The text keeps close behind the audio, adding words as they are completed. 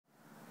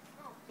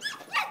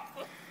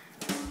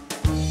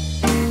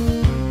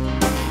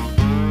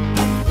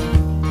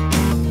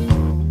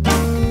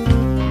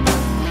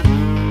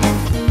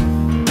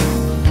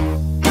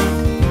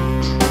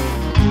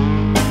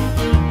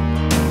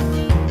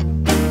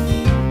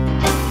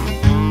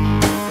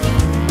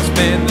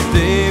spend the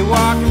day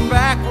walking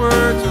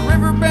backwards a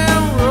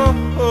riverbound road.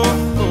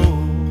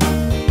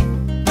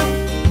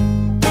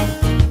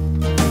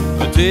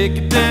 To take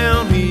it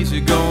down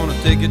easy, gonna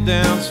take it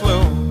down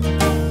slow.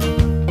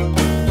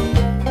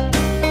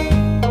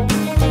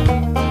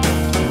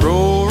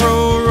 Roll,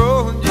 roll,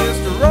 roll,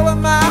 just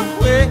rolling my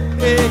way.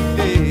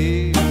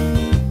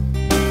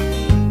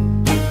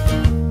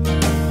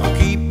 I'll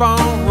keep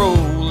on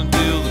rolling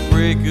till the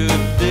break of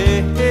day.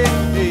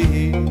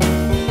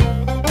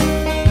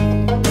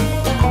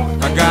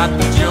 I got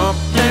to jump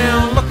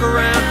down, look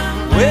around,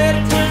 wait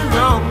to the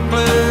wrong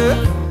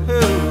place.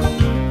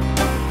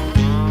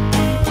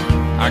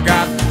 I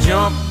got to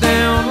jump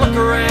down, look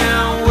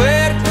around,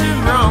 wait to the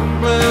wrong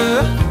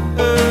place.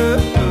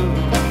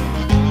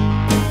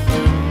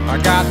 I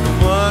got the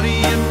money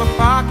in my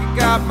pocket,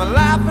 got my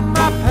life in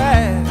my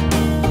past.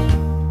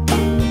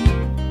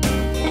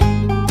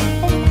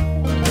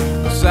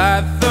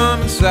 Side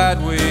thumbing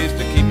sideways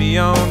to keep me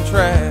on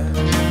track.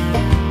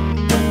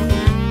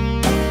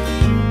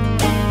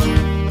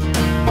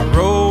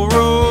 Roll,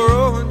 roll,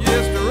 roll,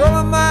 just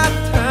rolling my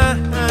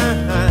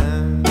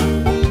time.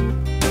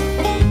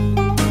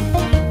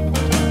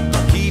 I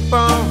keep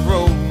on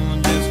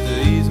rolling just to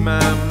ease my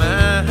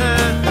mind.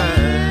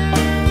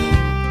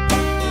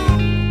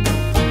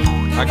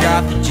 I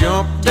got to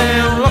jump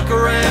down, look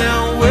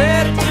around,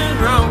 wait to the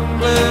wrong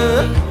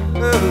place.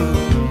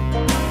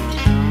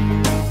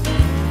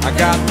 I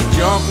got to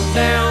jump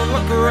down,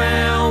 look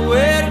around,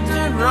 wait to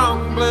the wrong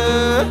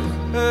place.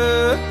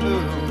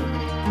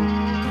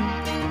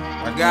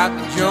 I got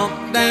to jump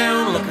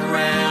down, look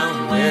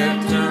around, where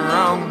to the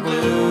wrong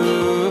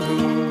blue.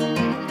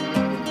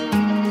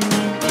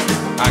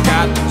 I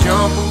got to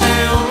jump